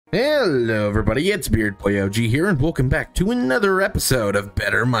Hello everybody, it's Beardboi OG here, and welcome back to another episode of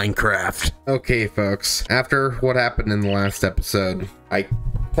Better Minecraft. Okay folks, after what happened in the last episode, I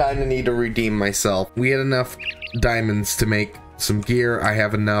kinda need to redeem myself. We had enough diamonds to make some gear. I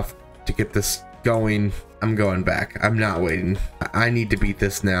have enough to get this going. I'm going back. I'm not waiting. I need to beat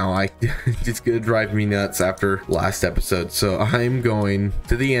this now. It's gonna drive me nuts after last episode. So I'm going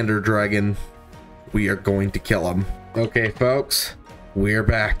to the Ender Dragon. We are going to kill him. Okay folks, we're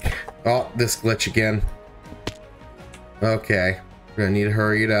back. Oh, this glitch again. Okay, we're gonna need to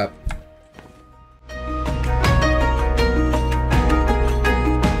hurry it up.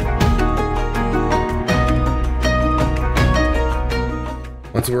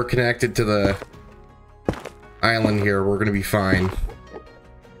 Once we're connected to the island here, we're gonna be fine.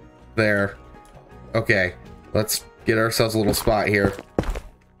 There. Okay, let's get ourselves a little spot here.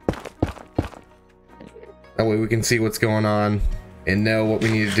 That way we can see what's going on and know what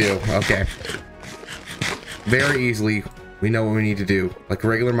we need to do. Okay. Very easily, we know what we need to do. Like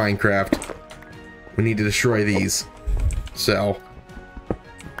regular Minecraft, we need to destroy these. So,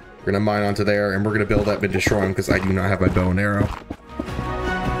 we're gonna mine onto there and we're gonna build up and destroy them because I do not have my bow and arrow.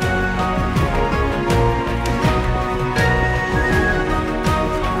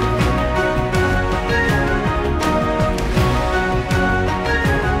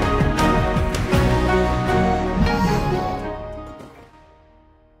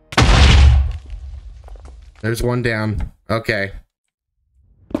 There's one down. Okay.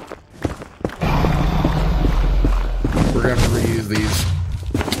 We're gonna have to reuse these.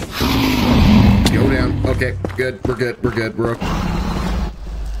 Go down. Okay, good. We're good. We're good. We're okay.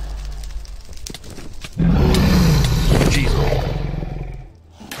 Jeez.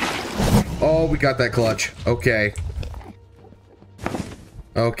 Oh, we got that clutch. Okay.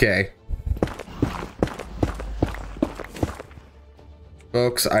 Okay.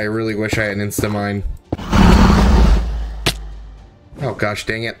 Folks, I really wish I had an insta-mine. Oh gosh,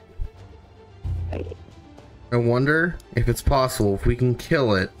 dang it. I wonder if it's possible if we can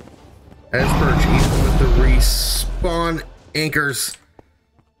kill it as perch, even with the respawn anchors.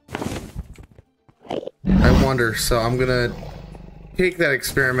 I wonder, so I'm gonna take that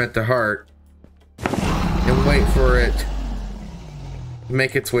experiment to heart and wait for it to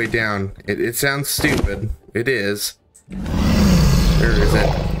make its way down. It sounds stupid. It is. Where is it?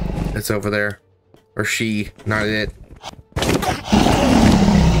 It's over there. Or she, not it.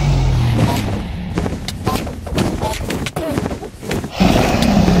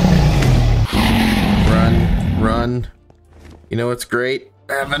 Run. You know what's great?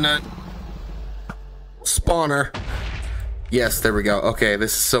 Having a spawner. Yes, there we go. Okay,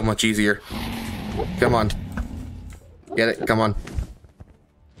 this is so much easier. Come on. Get it? Come on.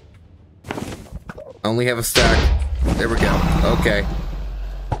 Only have a stack. There we go. Okay.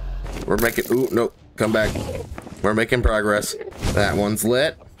 We're making... Ooh, nope. Come back. We're making progress. That one's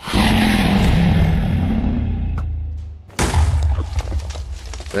lit.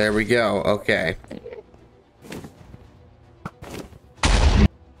 There we go. Okay.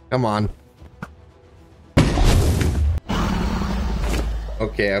 Come on.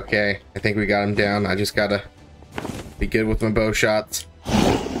 Okay, okay. I think we got him down. I just gotta be good with my bow shots.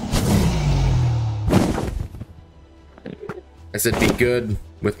 I said be good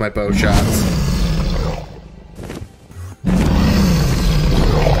with my bow shots.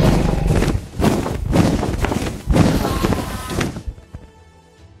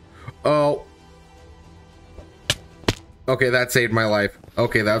 Oh. Okay, that saved my life.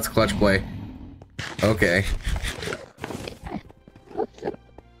 Okay, that's clutch play. Okay.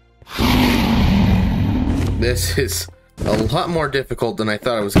 This is a lot more difficult than I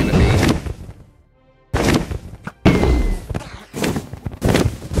thought it was gonna be.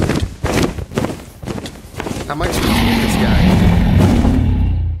 How am I supposed to get this guy?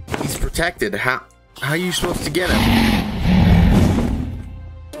 He's protected. How are you supposed to get him?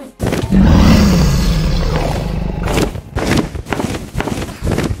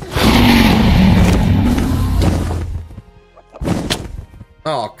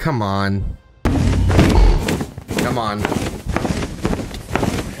 Oh, come on. Come on.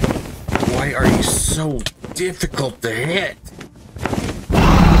 Why are you so difficult to hit?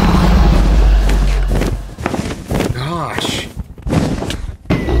 Gosh.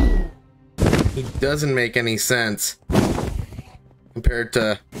 It doesn't make any sense compared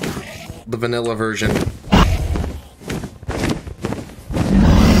to the vanilla version.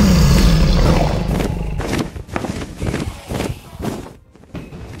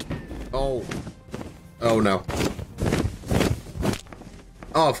 Oh. Oh no.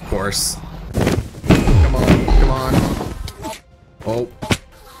 Of course. Come on, come on. Oh.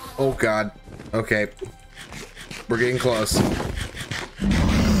 Oh god. Okay. We're getting close.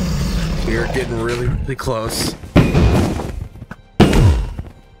 We are getting really, really close.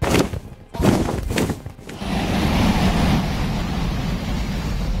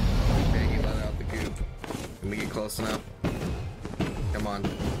 Close enough. Come on.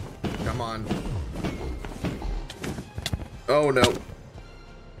 Come on. Oh no.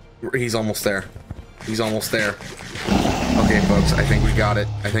 He's almost there. He's almost there. Okay, folks, I think we got it.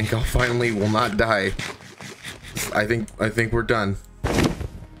 I think I finally will not die. I think we're done.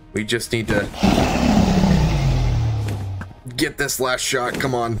 We just need to get this last shot.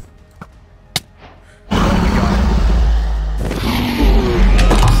 Come on.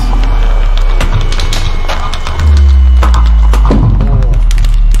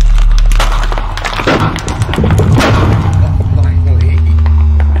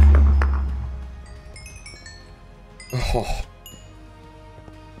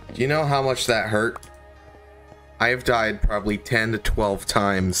 Do you know how much that hurt? I have died probably 10 to 12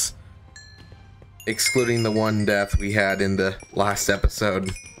 times, excluding the one death we had in the last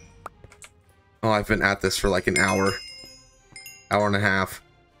episode. Oh, I've been at this for like an hour and a half.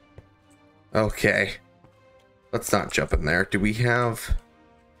 Okay, let's not jump in there. Do we have...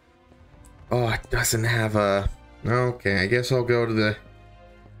 Oh, it doesn't have a... Okay, I guess I'll go to the...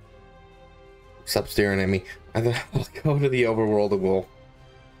 Stop staring at me. I'll go to the overworld and we'll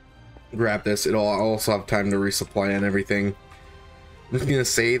grab this. It'll also have time to resupply and everything. I'm just gonna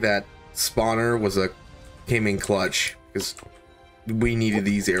say that spawner came in clutch because we needed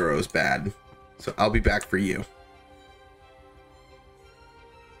these arrows bad. So I'll be back for you.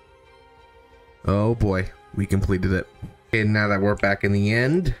 Oh boy, we completed it. Okay, now that we're back in the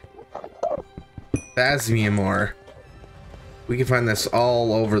end, Phasmium ore. We can find this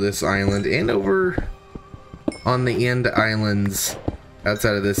all over this island and over on the end islands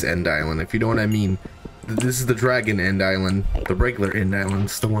outside of this end island, if you know what I mean. This is the dragon end island. The regular end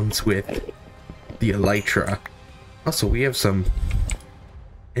islands, the ones with the elytra. Also, we have some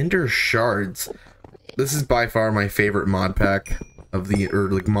ender shards. This is by far my favorite mod pack of the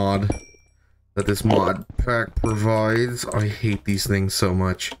mod that this mod pack provides. I hate these things so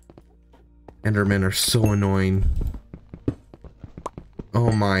much. Endermen are so annoying.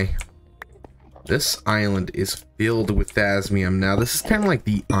 Oh my. This island is filled with phasmium. Now, this is kind of like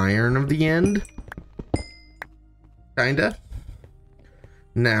the iron of the end. Kinda.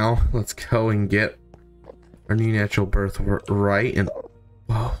 Now, let's go and get our new natural birth right. And,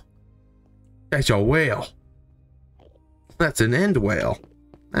 whoa. That's a whale. That's an end whale.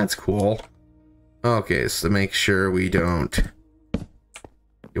 That's cool. Okay, so make sure we don't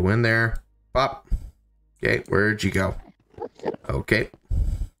go in there. Pop. Okay, where'd you go? Okay.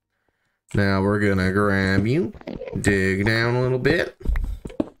 Now we're gonna grab you, dig down a little bit.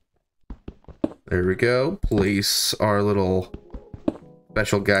 There we go. Place our little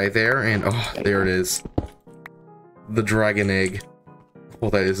special guy there, and oh, there it is. The dragon egg. Oh,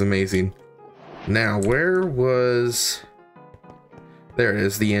 that is amazing. Now, where was... There it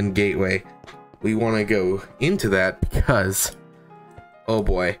is, the end gateway. We want to go into that because, oh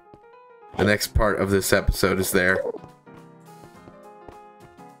boy, the next part of this episode is there.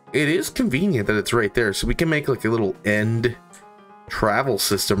 It is convenient that it's right there, so we can make like a little end travel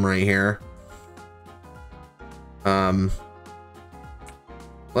system right here.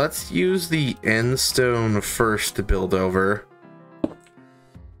 Let's use the end stone first to build over.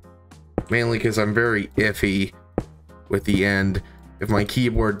 Mainly because I'm very iffy with the end. If my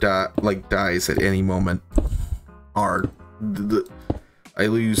keyboard dies at any moment, I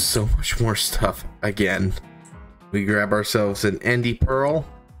lose so much more stuff again. We grab ourselves an endy pearl.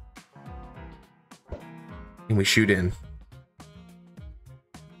 And we shoot in.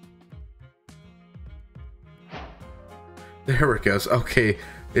 There it goes. Okay,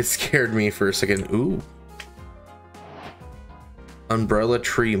 it scared me for a second. Ooh. Umbrella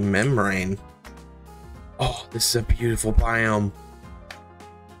tree membrane. Oh, this is a beautiful biome.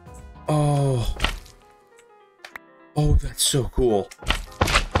 Oh. Oh, that's so cool.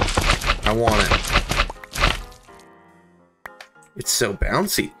 I want it. It's so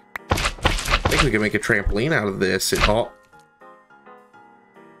bouncy. I think we can make a trampoline out of this. Oh,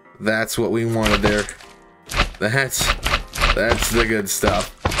 that's what we wanted there. That's the good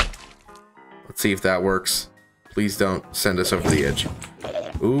stuff. Let's see if that works. Please don't send us over the edge.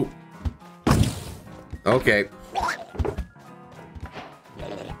 Ooh. Okay.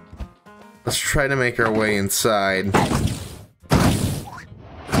 Let's try to make our way inside.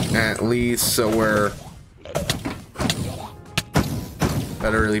 At least so we're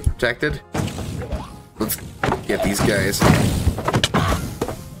federally protected. Let's get these guys.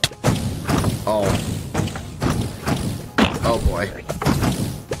 Oh. Oh boy.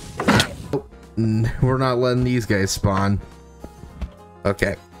 Oh, we're not letting these guys spawn.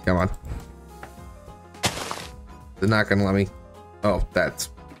 Okay, come on. They're not gonna let me. Oh, that's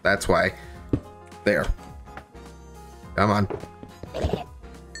why. There. Come on.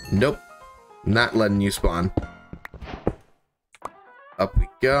 Nope. Not letting you spawn. Up we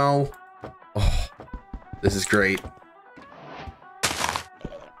go. Oh, this is great.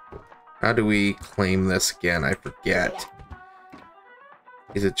 How do we claim this again? I forget.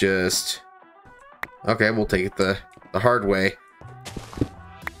 Is it just... Okay, we'll take it the hard way.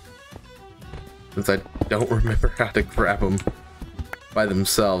 Since I don't remember how to grab them by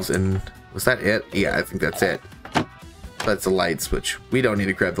themselves. And was that it? Yeah, I think that's it. That's the lights, which we don't need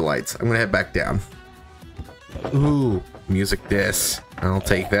to grab the lights. I'm gonna head back down. Ooh, music disc. I'll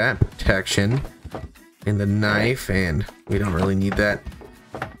take that. Protection. And the knife, and we don't really need that.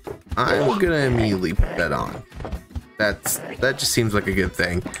 I'm gonna immediately put that on. That just seems like a good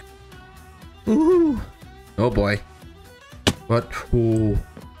thing. Ooh. Oh boy. What? Ooh.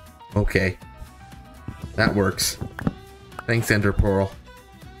 Okay. That works. Thanks, Ender Pearl.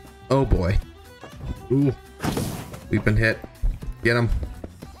 Oh boy. Ooh. We've been hit. Get him.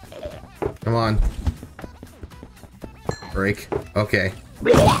 Come on. Break. Okay.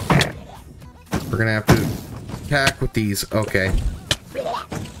 We're gonna have to attack with these. Okay.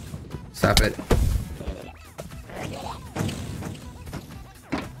 Stop it.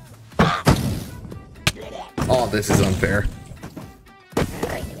 Oh, this is unfair.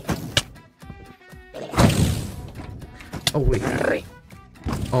 Oh, wait.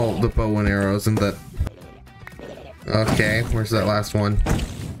 Oh, the bow and arrows and the... Okay, where's that last one?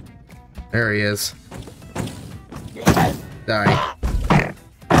 There he is. Die.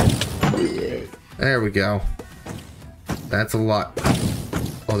 There we go. That's a lot.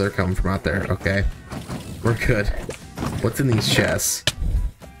 Oh, they're coming from out there. Okay. We're good. What's in these chests?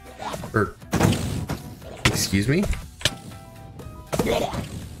 Or... Excuse me?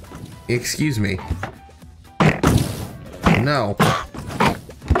 Excuse me. No.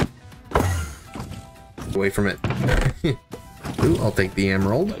 Away from it. Ooh, I'll take the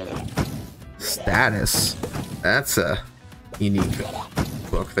emerald. Status. That's a unique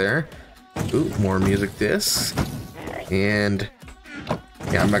book there. Ooh, more music discs. And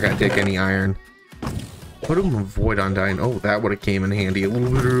yeah, I'm not gonna take any iron. Put him avoid undying. Oh, that would have came in handy a little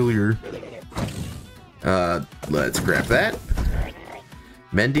bit earlier. Let's grab that.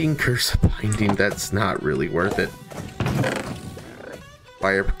 Mending, curse binding, that's not really worth it.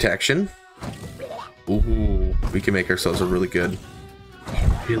 Fire protection. Ooh, we can make ourselves a really good.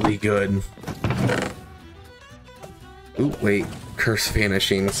 Ooh, wait, curse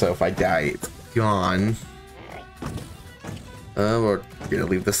vanishing, so if I die, it's gone. We're gonna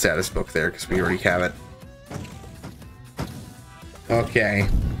leave the status book there because we already have it. Okay.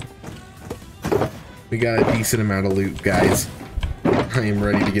 We got a decent amount of loot, guys. I am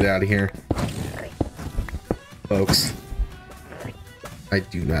ready to get out of here. Folks. I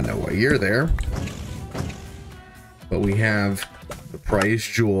do not know why you're there. But we have the prize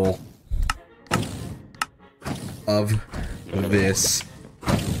jewel of this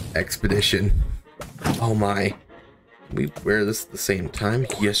expedition. Oh my. We wear this at the same time?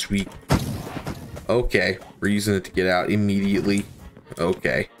 Yes, we... Okay. We're using it to get out immediately.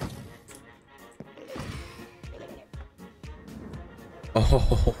 Okay.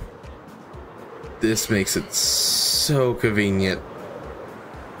 Oh. This makes it so convenient.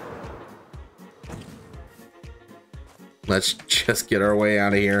 Let's just get our way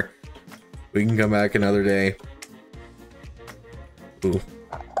out of here. We can come back another day. Ooh.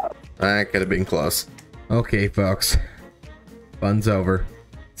 That could have been close. Okay, folks. Fun's over.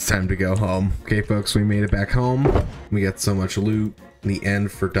 It's time to go home. Okay, folks, we made it back home. We got so much loot in the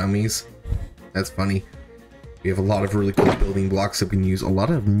end for dummies. That's funny. We have a lot of really cool building blocks that we can use. A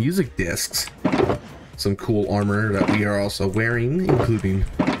lot of music discs. Some cool armor that we are also wearing, including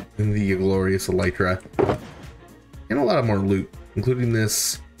the glorious Elytra. And a lot of more loot, including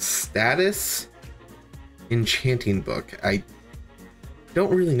this status enchanting book. I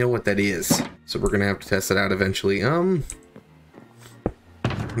don't really know what that is, so we're gonna have to test it out eventually.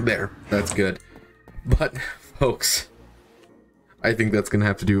 There, that's good. But folks, I think that's gonna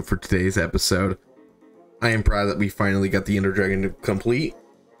have to do it for today's episode. I am proud that we finally got the Ender Dragon to complete,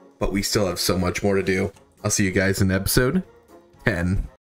 but we still have so much more to do. I'll see you guys in episode 10.